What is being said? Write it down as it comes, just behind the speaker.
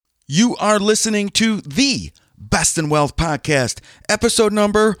You are listening to the Best in Wealth Podcast, episode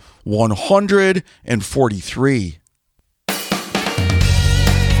number 143.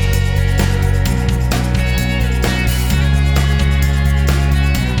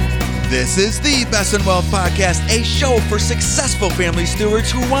 This is the Best in Wealth Podcast, a show for successful family stewards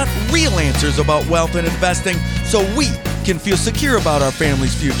who want real answers about wealth and investing so we can feel secure about our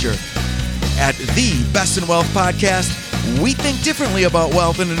family's future. At the Best in Wealth Podcast, we think differently about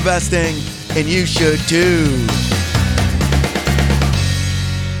wealth and investing, and you should too.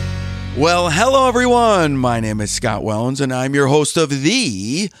 Well, hello everyone. My name is Scott Wellens, and I'm your host of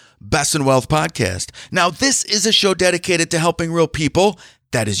the Best in Wealth Podcast. Now, this is a show dedicated to helping real people,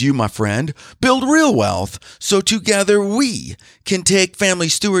 that is you, my friend, build real wealth so together we can take family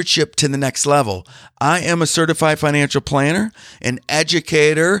stewardship to the next level. I am a certified financial planner, an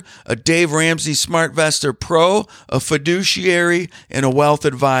educator, a Dave Ramsey SmartVestor Pro, a fiduciary, and a wealth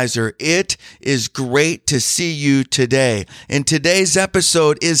advisor. It is great to see you today. And today's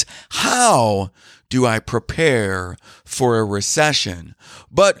episode is how do I prepare for a recession?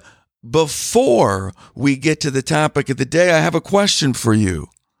 But before we get to the topic of the day, I have a question for you.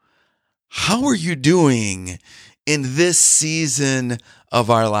 How are you doing in this season of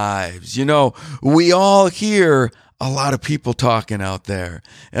our lives? You know, we all hear a lot of people talking out there,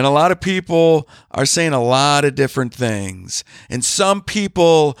 and a lot of people are saying a lot of different things. And some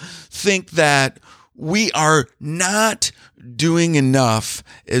people think that we are not doing enough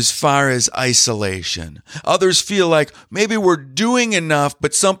as far as isolation. Others feel like maybe we're doing enough,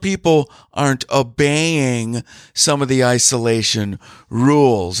 but some people aren't obeying some of the isolation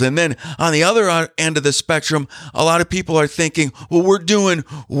rules. And then on the other end of the spectrum, a lot of people are thinking, well, we're doing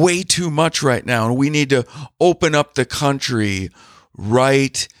way too much right now, and we need to open up the country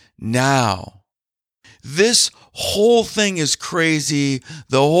right now. This whole thing is crazy.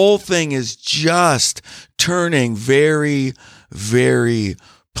 The whole thing is just turning very, very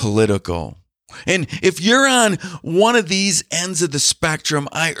political. And if you're on one of these ends of the spectrum,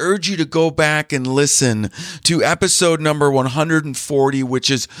 I urge you to go back and listen to episode number 140,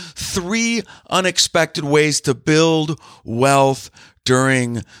 which is 3 unexpected ways to build wealth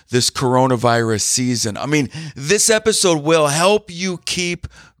during this coronavirus season. I mean, this episode will help you keep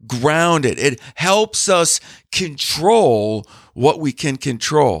grounded. It helps us control what we can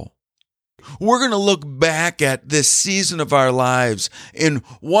control. We're going to look back at this season of our lives and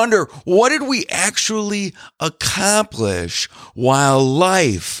wonder, what did we actually accomplish while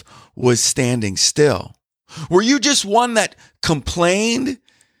life was standing still? Were you just one that complained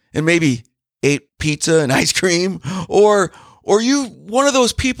and maybe ate pizza and ice cream? Or you one of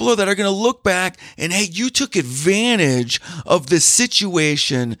those people that are going to look back and, hey, you took advantage of the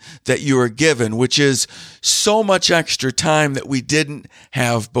situation that you were given, which is so much extra time that we didn't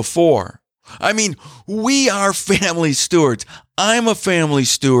have before. I mean, we are family stewards. I'm a family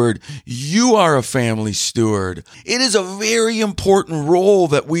steward. You are a family steward. It is a very important role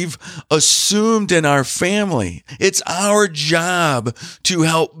that we've assumed in our family. It's our job to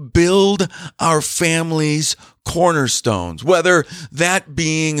help build our family's cornerstones, whether that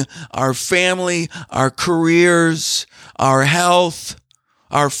being our family, our careers, our health,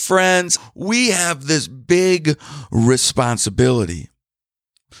 our friends. We have this big responsibility.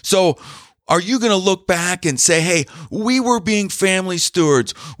 So, are you going to look back and say, hey, we were being family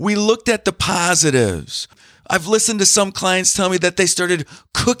stewards. We looked at the positives. I've listened to some clients tell me that they started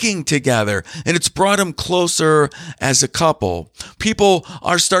cooking together and it's brought them closer as a couple. People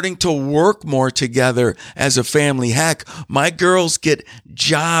are starting to work more together as a family. Heck, my girls get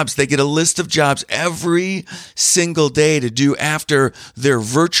jobs. They get a list of jobs every single day to do after their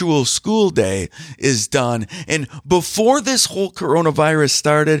virtual school day is done. And before this whole coronavirus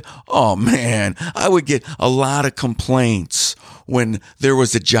started, oh man, I would get a lot of complaints when there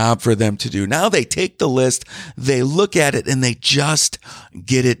was a job for them to do. Now they take the list, they look at it, and they just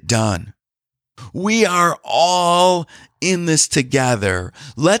get it done. We are all in this together.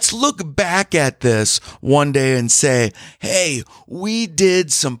 Let's look back at this one day and say, hey, we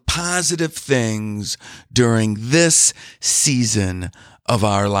did some positive things during this season of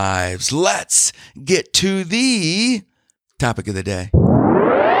our lives. Let's get to the topic of the day.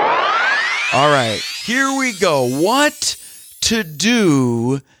 All right, here we go. What to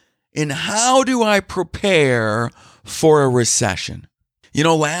do and how do I prepare for a recession? You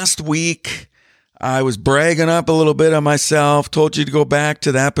know, last week I was bragging up a little bit on myself, told you to go back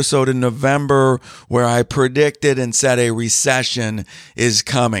to the episode in November where I predicted and said a recession is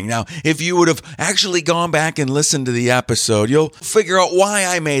coming. Now, if you would have actually gone back and listened to the episode, you'll figure out why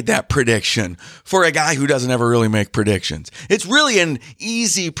I made that prediction for a guy who doesn't ever really make predictions. It's really an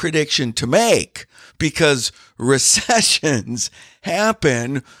easy prediction to make because recessions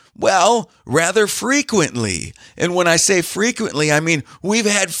happen rather frequently. And when I say frequently, I mean we've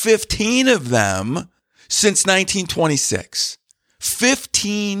had 15 of them since 1926.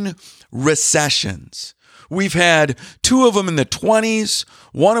 15 recessions. We've had 2 of them in the 20s,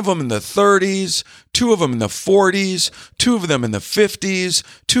 1 of them in the 30s, 2 of them in the 40s, 2 of them in the 50s,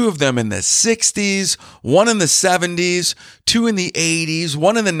 2 of them in the 60s, 1 in the 70s, 2 in the 80s,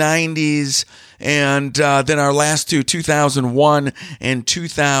 1 in the 90s, and then our last 2, 2001 and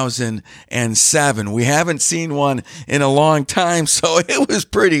 2007. We haven't seen one in a long time, so it was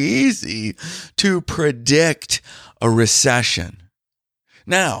pretty easy to predict a recession.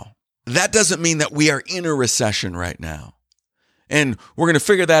 Now, that doesn't mean that we are in a recession right now. And we're going to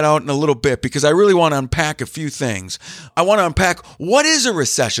figure that out in a little bit because I really want to unpack a few things. I want to unpack what is a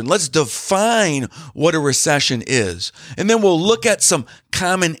recession. Let's define what a recession is. And then we'll look at some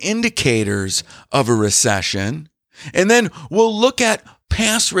common indicators of a recession. And then we'll look at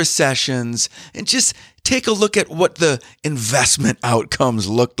past recessions and just take a look at what the investment outcomes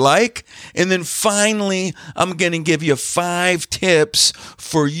looked like. And then finally, I'm going to give you 5 tips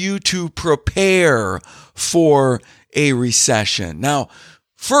for you to prepare for a recession. Now,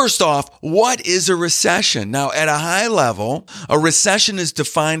 first off, what is a recession? Now, at a high level, a recession is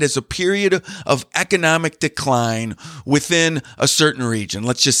defined as a period of economic decline within a certain region.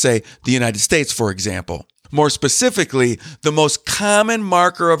 Let's just say the United States, for example. More specifically, the most common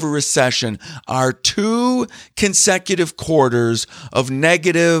marker of a recession are 2 consecutive quarters of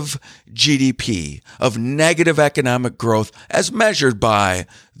negative GDP, of negative economic growth as measured by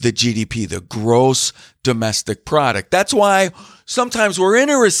the GDP, the gross domestic product. That's why sometimes we're in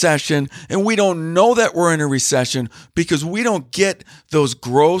a recession and we don't know that we're in a recession because we don't get those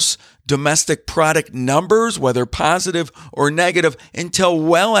gross domestic product numbers, whether positive or negative, until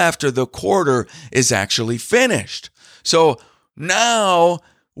well after the quarter is actually finished. So now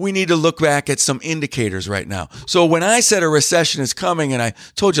we need to look back at some indicators right now. So when I said a recession is coming, and I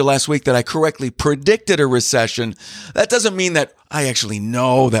told you last week that I correctly predicted a recession, that doesn't mean that I actually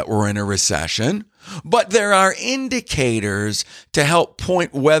know that we're in a recession. But there are indicators to help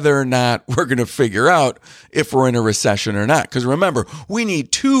point whether or not we're going to figure out if we're in a recession or not. Because remember, we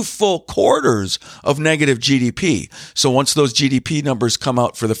need 2 full quarters of negative GDP. So once those GDP numbers come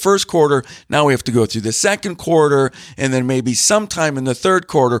out for the first quarter, now we have to go through the second quarter, and then maybe sometime in the third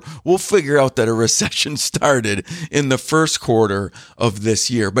quarter, we'll figure out that a recession started in the first quarter of this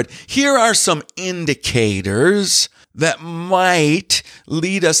year. But here are some indicators that might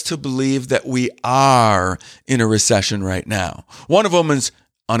lead us to believe that we are in a recession right now. One of them is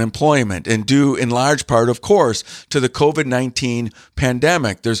unemployment, and due in large part, of course, to the COVID-19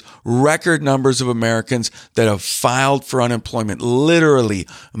 pandemic. There's record numbers of Americans that have filed for unemployment. Literally,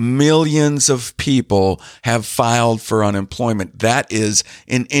 millions of people have filed for unemployment. That is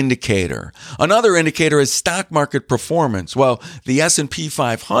an indicator. Another indicator is stock market performance. Well, the S&P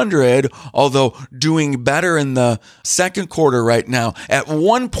 500, although doing better in the second quarter right now, at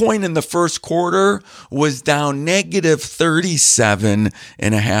one point in the first quarter was down negative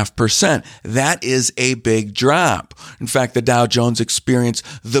 37.5%. That is a big drop. In fact, the Dow Jones experienced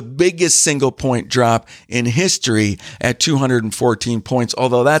the biggest single point drop in history at 214 points,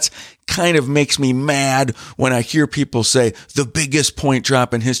 although that's kind of makes me mad when I hear people say the biggest point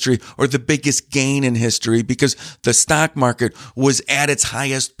drop in history or the biggest gain in history, because the stock market was at its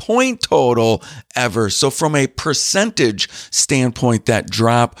highest point total ever. So from a percentage standpoint, that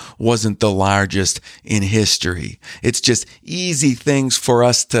drop wasn't the largest in history. It's just easy things for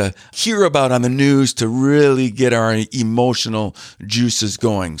us to hear about on the news to really get our emotional juices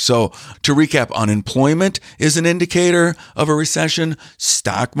going. So to recap, unemployment is an indicator of a recession.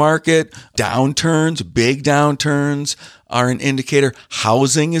 Stock market downturns, big downturns are an indicator.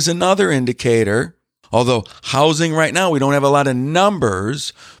 Housing is another indicator. Although housing right now, we don't have a lot of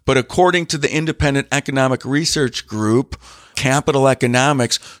numbers, but according to the Independent Economic Research Group, Capital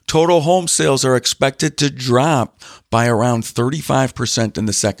Economics, total home sales are expected to drop by around 35% in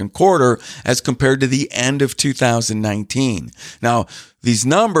the second quarter as compared to the end of 2019. Now, these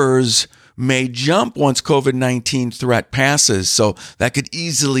numbers may jump once COVID-19 threat passes. So that could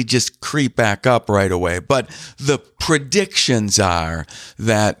easily just creep back up right away. But the predictions are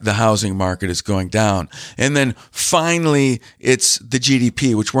that the housing market is going down. And then finally, it's the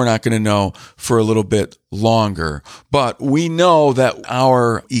GDP, which we're not going to know for a little bit longer. But we know that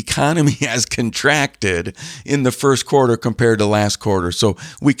our economy has contracted in the first quarter compared to last quarter. So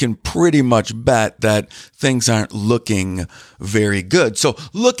we can pretty much bet that things aren't looking very good. So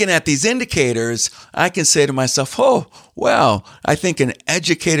looking at these indicators, I can say to myself, oh, well, I think an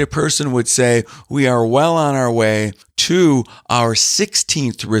educated person would say we are well on our way to our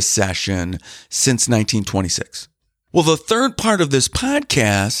 16th recession since 1926. Well, the third part of this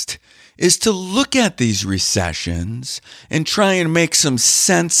podcast is to look at these recessions and try and make some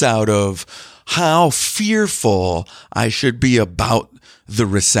sense out of how fearful I should be about the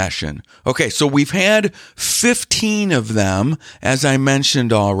recession. Okay, so we've had 15 of them, as I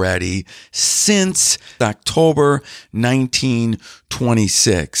mentioned already, since October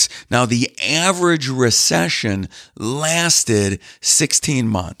 1926. Now, the average recession lasted 16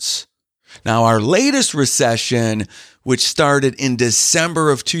 months. Now, our latest recession, which started in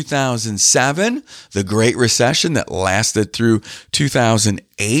December of 2007, the Great Recession that lasted through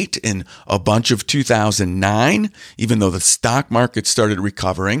 2008 and a bunch of 2009, even though the stock market started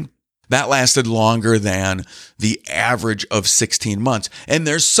recovering, that lasted longer than the average of 16 months. And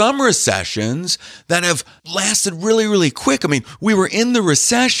there's some recessions that have lasted really, really quick. I mean, we were in the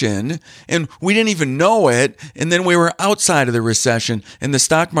recession and we didn't even know it. And then we were outside of the recession and the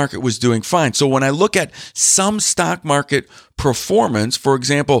stock market was doing fine. So when I look at some stock market performance, for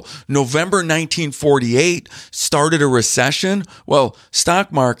example, November 1948 started a recession. Well,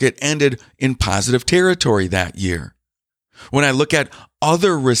 stock market ended in positive territory that year. When I look at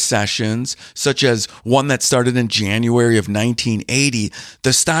other recessions, such as one that started in January of 1980,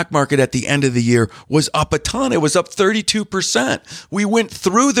 the stock market at the end of the year was up a ton. It was up 32%. We went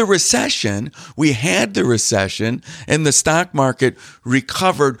through the recession, we had the recession, and the stock market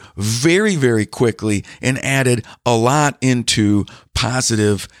recovered very, very quickly and added a lot into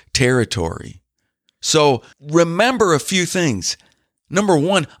positive territory. So remember a few things. Number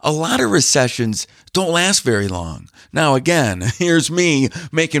one, a lot of recessions don't last very long. Now, again, here's me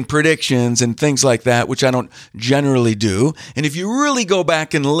making predictions and things like that, which I don't generally do. And if you really go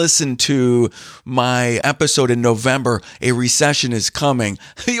back and listen to my episode in November, A Recession is Coming,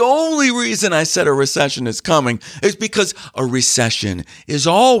 the only reason I said a recession is coming is because a recession is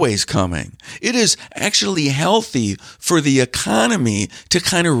always coming. It is actually healthy for the economy to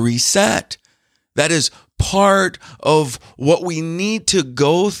kind of reset. That is part of what we need to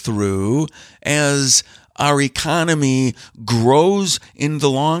go through as our economy grows in the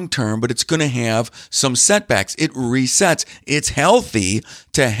long term, but it's going to have some setbacks. It resets. It's healthy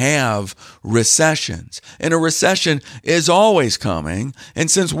to have recessions. And a recession is always coming. And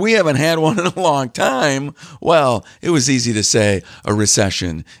since we haven't had one in a long time, well, it was easy to say a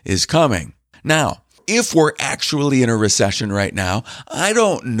recession is coming. Now, if we're actually in a recession right now, I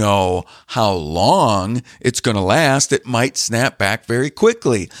don't know how long it's going to last. It might snap back very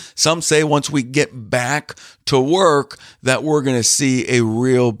quickly. Some say once we get back to work that we're going to see a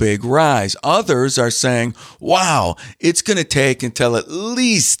real big rise. Others are saying, wow, it's going to take until at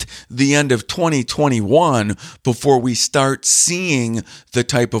least the end of 2021 before we start seeing the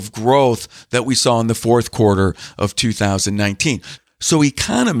type of growth that we saw in the fourth quarter of 2019. So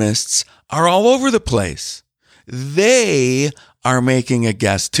economists are all over the place. They are making a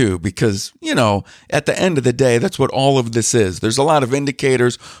guess too, because, at the end of the day, that's what all of this is. There's a lot of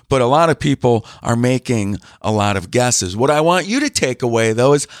indicators, but a lot of people are making a lot of guesses. What I want you to take away,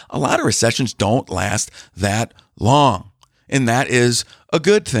 though, is a lot of recessions don't last that long. And that is a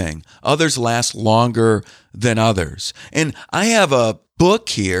good thing. Others last longer than others. And I have a book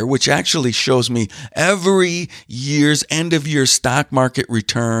here, which actually shows me every year's end of year stock market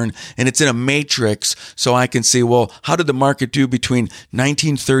return. And it's in a matrix. So I can see, well, how did the market do between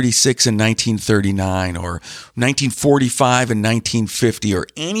 1936 and 1939 or 1945 and 1950 or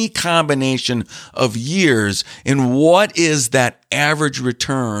any combination of years? And what is that average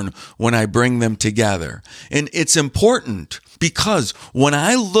return when I bring them together? And it's important because when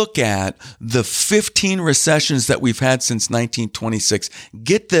I look at the 15 recessions that we've had since 1926,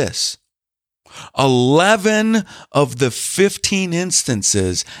 get this, 11 of the 15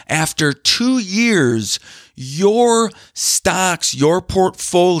 instances, after 2 years, your stocks, your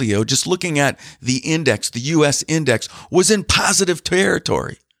portfolio, just looking at the index, the U.S. index, was in positive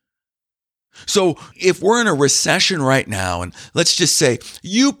territory. So if we're in a recession right now, and let's just say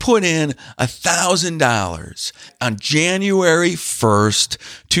you put in $1,000 on January 1st,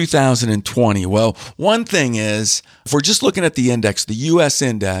 2020. Well, one thing is, if we're just looking at the index, the U.S.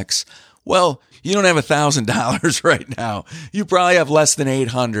 index, well, you don't have $1,000 right now. You probably have less than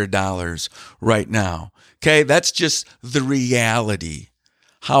 $800 right now. Okay, that's just the reality.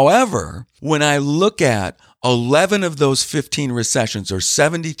 However, when I look at 11 of those 15 recessions, or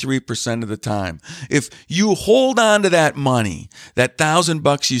 73% of the time, if you hold on to that money, that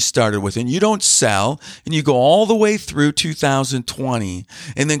 $1,000 you started with, and you don't sell, and you go all the way through 2020,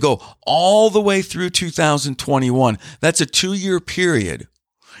 and then go all the way through 2021, that's a 2-year period.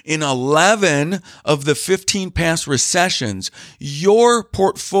 In 11 of the 15 past recessions, your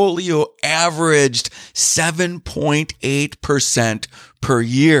portfolio averaged 7.8% per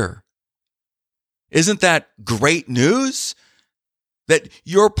year. Isn't that great news? That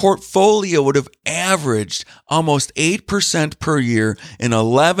your portfolio would have averaged almost 8% per year in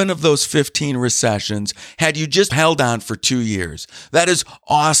 11 of those 15 recessions had you just held on for 2 years. That is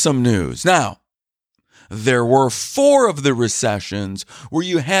awesome news. Now, there were 4 of the recessions where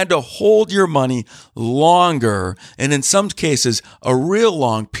you had to hold your money longer, and in some cases, a real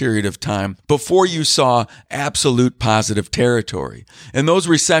long period of time before you saw absolute positive territory. And those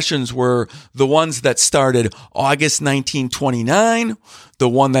recessions were the ones that started August 1929, the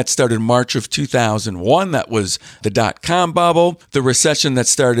one that started March of 2001, that was the dot-com bubble, the recession that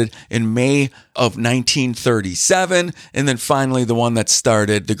started in May of 1937, and then finally the one that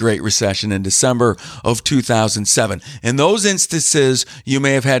started the Great Recession in December of 2007. In those instances, you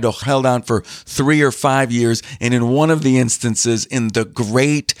may have had to held on for 3 or 5 years, and in one of the instances, in the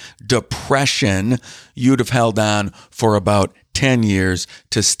Great Depression, you'd have held on for about 10 years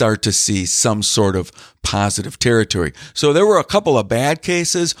to start to see some sort of positive territory. So there were a couple of bad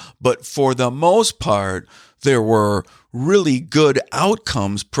cases, but for the most part, there were really good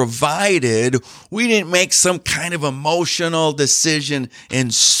outcomes, provided we didn't make some kind of emotional decision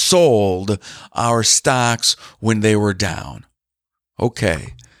and sold our stocks when they were down.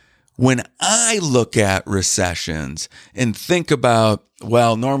 Okay. When I look at recessions and think about,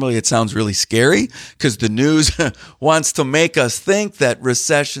 well, normally it sounds really scary because the news wants to make us think that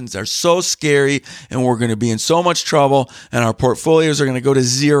recessions are so scary and we're going to be in so much trouble and our portfolios are going to go to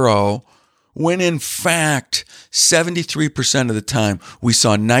zero, when in fact, 73% of the time, we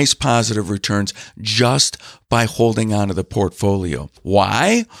saw nice positive returns just by holding onto the portfolio.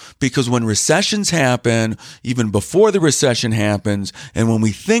 Why? Because when recessions happen, even before the recession happens, and when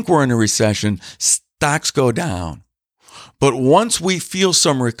we think we're in a recession, stocks go down. But once we feel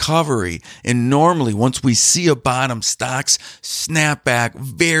some recovery, and normally once we see a bottom, stocks snap back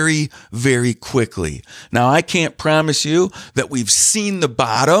very, very quickly. Now, I can't promise you that we've seen the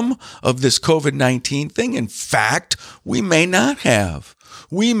bottom of this COVID-19 thing. In fact, we may not have.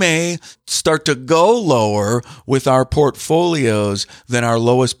 We may start to go lower with our portfolios than our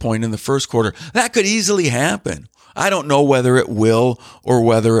lowest point in the first quarter. That could easily happen. I don't know whether it will or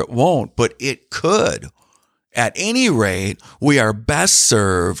whether it won't, but it could. At any rate, we are best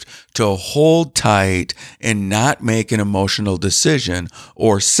served to hold tight and not make an emotional decision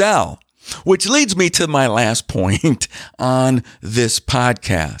or sell, which leads me to my last point on this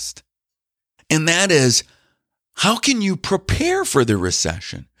podcast. And that is, how can you prepare for the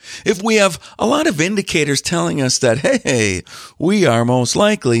recession? If we have a lot of indicators telling us that, hey, we are most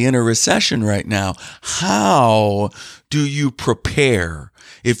likely in a recession right now, how do you prepare?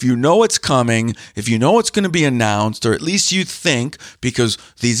 If you know it's coming, if you know it's going to be announced, or at least you think, because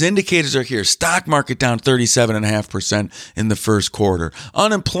these indicators are here, stock market down 37.5% in the first quarter,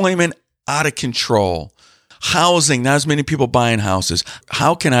 unemployment out of control, housing, not as many people buying houses.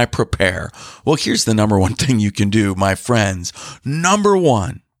 How can I prepare? Well, here's the number one thing you can do, my friends. Number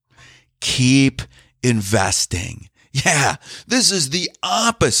one, keep investing. Yeah, this is the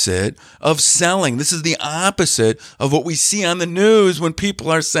opposite of selling. This is the opposite of what we see on the news when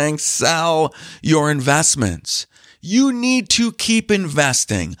people are saying sell your investments. You need to keep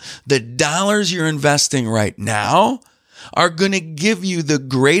investing. The dollars you're investing right now are going to give you the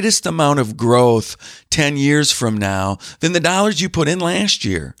greatest amount of growth 10 years from now than the dollars you put in last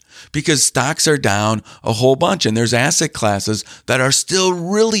year, because stocks are down a whole bunch and there's asset classes that are still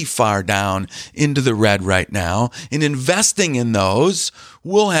really far down into the red right now. And investing in those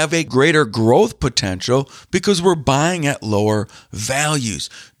will have a greater growth potential because we're buying at lower values.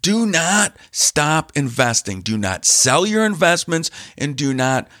 Do not stop investing. Do not sell your investments and do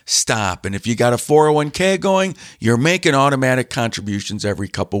not stop. And if you got a 401k going, you're making automatic contributions every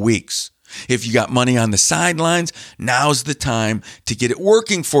couple weeks. If you got money on the sidelines, now's the time to get it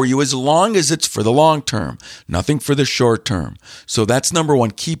working for you, as long as it's for the long term, nothing for the short term. So that's number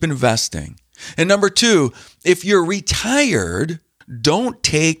one, keep investing. And number two, if you're retired, don't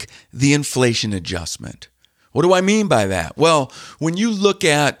take the inflation adjustment. What do I mean by that? Well, when you look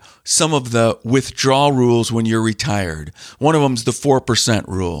at some of the withdrawal rules when you're retired, one of them is the 4%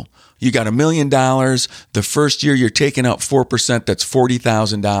 rule. You got $1 million. The first year you're taking out 4%, that's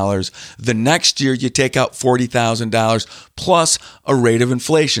 $40,000. The next year you take out $40,000 plus a rate of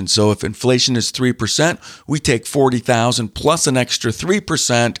inflation. So if inflation is 3%, we take $40,000 plus an extra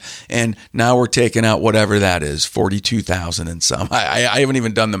 3%, and now we're taking out whatever that is, $42,000 and some. I haven't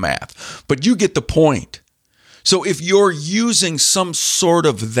even done the math, but you get the point. So if you're using some sort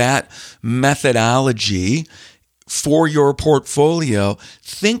of that methodology for your portfolio,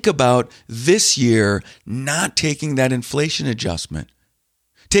 think about this year not taking that inflation adjustment.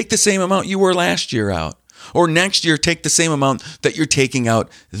 Take the same amount you were last year out, or next year take the same amount that you're taking out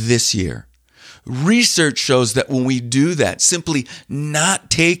this year. Research shows that when we do that, simply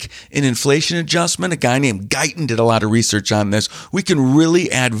not take an inflation adjustment, a guy named Guyton did a lot of research on this, we can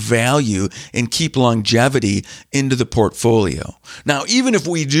really add value and keep longevity into the portfolio. Now, even if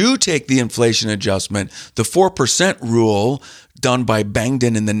we do take the inflation adjustment, the 4% rule done by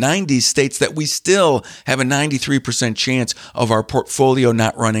Bangden in the 90s states that we still have a 93% chance of our portfolio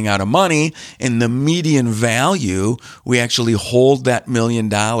not running out of money. And the median value, we actually hold that $1 million. In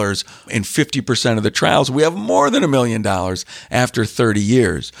 50% of the trials, we have more than $1 million after 30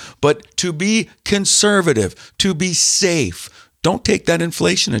 years. But to be conservative, to be safe, don't take that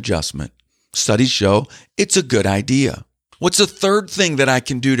inflation adjustment. Studies show it's a good idea. What's the third thing that I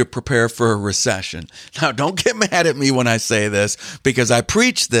can do to prepare for a recession? Now, don't get mad at me when I say this, because I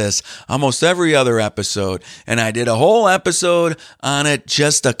preach this almost every other episode, and I did a whole episode on it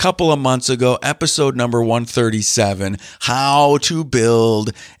just a couple of months ago, episode number 137, how to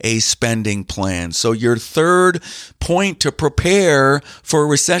build a spending plan. So your third point to prepare for a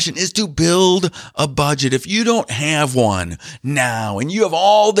recession is to build a budget. If you don't have one now and you have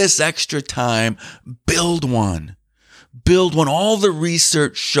all this extra time, build one. Build one. All the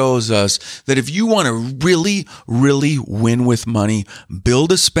research shows us that if you want to really, really win with money,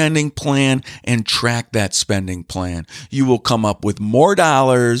 build a spending plan and track that spending plan. You will come up with more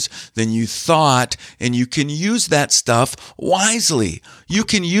dollars than you thought, and you can use that stuff wisely. You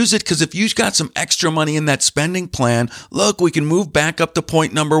can use it because if you've got some extra money in that spending plan, look, we can move back up to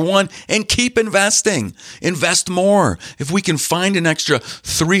point number one and keep investing. Invest more. If we can find an extra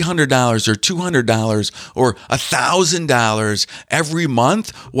 $300 or $200 or $1,000 every month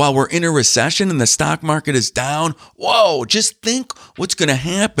while we're in a recession and the stock market is down, whoa, just think what's going to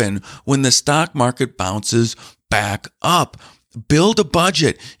happen when the stock market bounces back up. Build a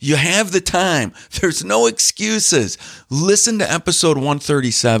budget. You have the time. There's no excuses. Listen to episode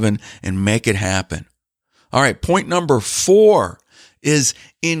 137 and make it happen. All right, point number 4 is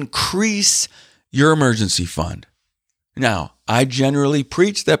increase your emergency fund. Now, I generally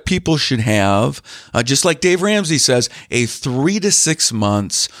preach that people should have, just like Dave Ramsey says, a 3 to 6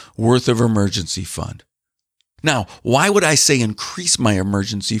 months worth of emergency fund. Now, why would I say increase my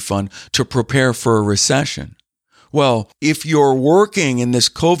emergency fund to prepare for a recession? Well, if you're working in this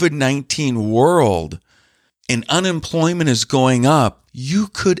COVID-19 world and unemployment is going up, you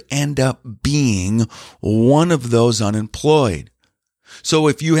could end up being one of those unemployed. So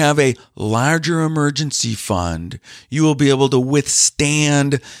if you have a larger emergency fund, you will be able to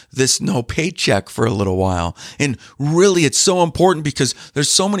withstand this no paycheck for a little while. And really, it's so important because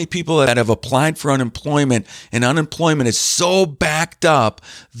there's so many people that have applied for unemployment, and unemployment is so backed up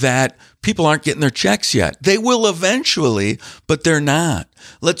that people aren't getting their checks yet. They will eventually, but they're not.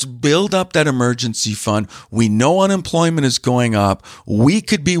 Let's build up that emergency fund. We know unemployment is going up. We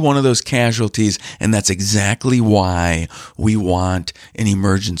could be one of those casualties, and that's exactly why we want an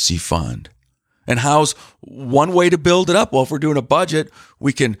emergency fund. And how's one way to build it up? Well, if we're doing a budget,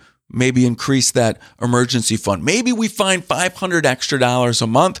 we can maybe increase that emergency fund. Maybe we find $500 extra a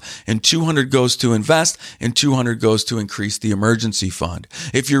month, and $200 goes to invest and $200 goes to increase the emergency fund.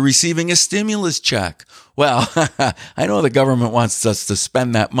 If you're receiving a stimulus check, well, I know the government wants us to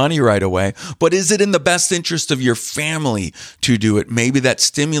spend that money right away, but is it in the best interest of your family to do it? Maybe that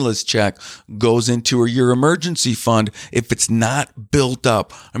stimulus check goes into your emergency fund if it's not built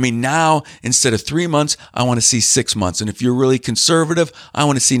up. I mean, now instead of 3 months, I want to see 6 months. And if you're really conservative, I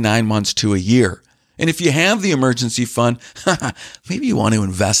want to see 9 months to a year. And if you have the emergency fund, maybe you want to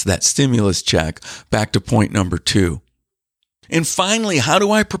invest that stimulus check. Back to point number 2. And finally, how do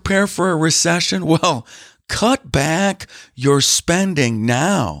I prepare for a recession? Well, cut back your spending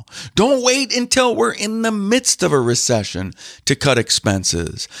now. Don't wait until we're in the midst of a recession to cut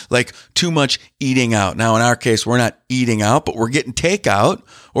expenses, like too much eating out. Now, in our case, we're not eating out, but we're getting takeout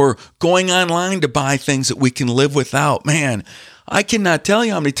or going online to buy things that we can live without. Man, I cannot tell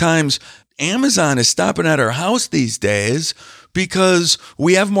you how many times Amazon is stopping at our house these days because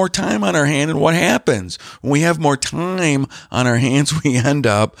we have more time on our hand. And what happens? When we have more time on our hands, we end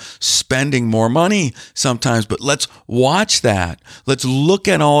up spending more money sometimes. But let's watch that. Let's look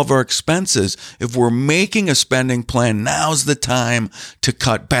at all of our expenses. If we're making a spending plan, now's the time to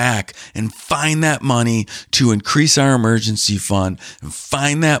cut back and find that money to increase our emergency fund and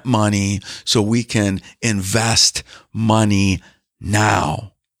find that money so we can invest money now.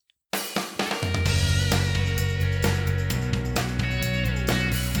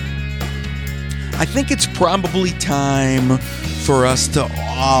 I think it's probably time for us to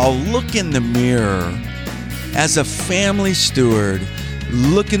all look in the mirror. As a family steward,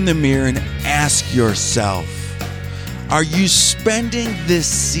 look in the mirror and ask yourself, are you spending this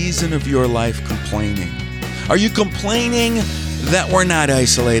season of your life complaining? Are you complaining that we're not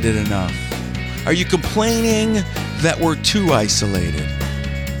isolated enough? Are you complaining that we're too isolated?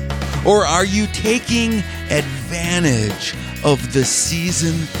 Or are you taking advantage of the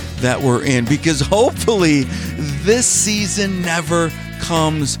season that we're in? Because hopefully this season never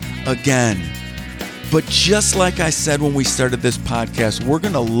comes again. But just like I said when we started this podcast, we're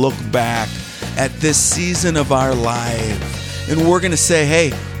going to look back at this season of our life and we're going to say, hey,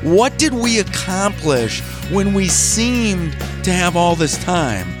 what did we accomplish when we seemed to have all this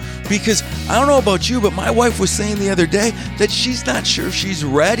time? Because I don't know about you, but my wife was saying the other day that she's not sure she's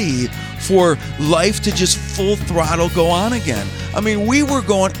ready for life to just full throttle go on again. I mean, we were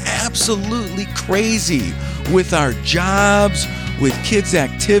going absolutely crazy with our jobs, with kids'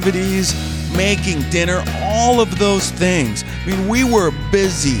 activities, making dinner, all of those things. I mean, we were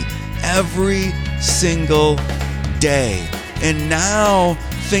busy every single day. And now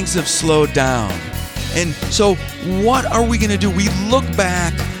things have slowed down. And so what are we going to do? We look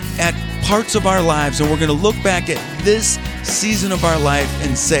back at parts of our lives and we're going to look back at this season of our life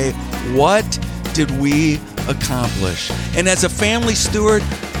and say, what did we accomplish? And as a family steward,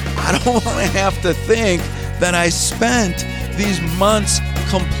 I don't want to have to think that I spent these months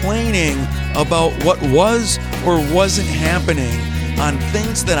complaining about what was or wasn't happening on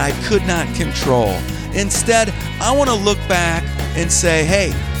things that I could not control. Instead, I want to look back and say,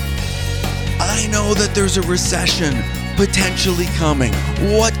 hey, I know that there's a recession potentially coming.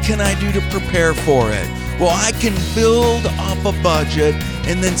 What can I do to prepare for it? Well, I can build up a budget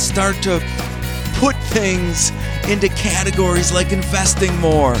and then start to put things into categories like investing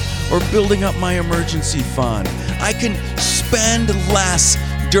more or building up my emergency fund. I can spend less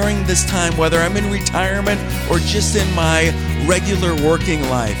during this time, whether I'm in retirement or just in my regular working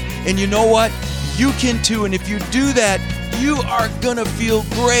life. And you know what? You can too. And if you do that, you are going to feel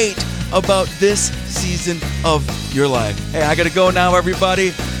great about this season of your life. Hey, I got to go now, everybody.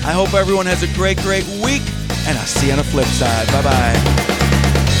 I hope everyone has a great week, and I'll see you on the flip side. Bye-bye.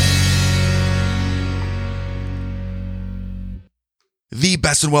 The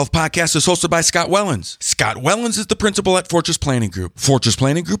Best in Wealth podcast is hosted by Scott Wellens. Scott Wellens is the principal at Fortress Planning Group. Fortress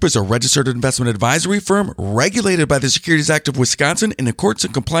Planning Group is a registered investment advisory firm regulated by the Securities Act of Wisconsin in accordance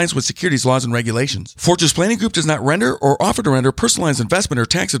and compliance with securities laws and regulations. Fortress Planning Group does not render or offer to render personalized investment or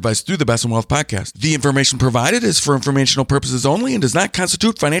tax advice through the Best in Wealth podcast. The information provided is for informational purposes only and does not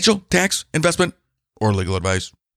constitute financial, tax, investment, or legal advice.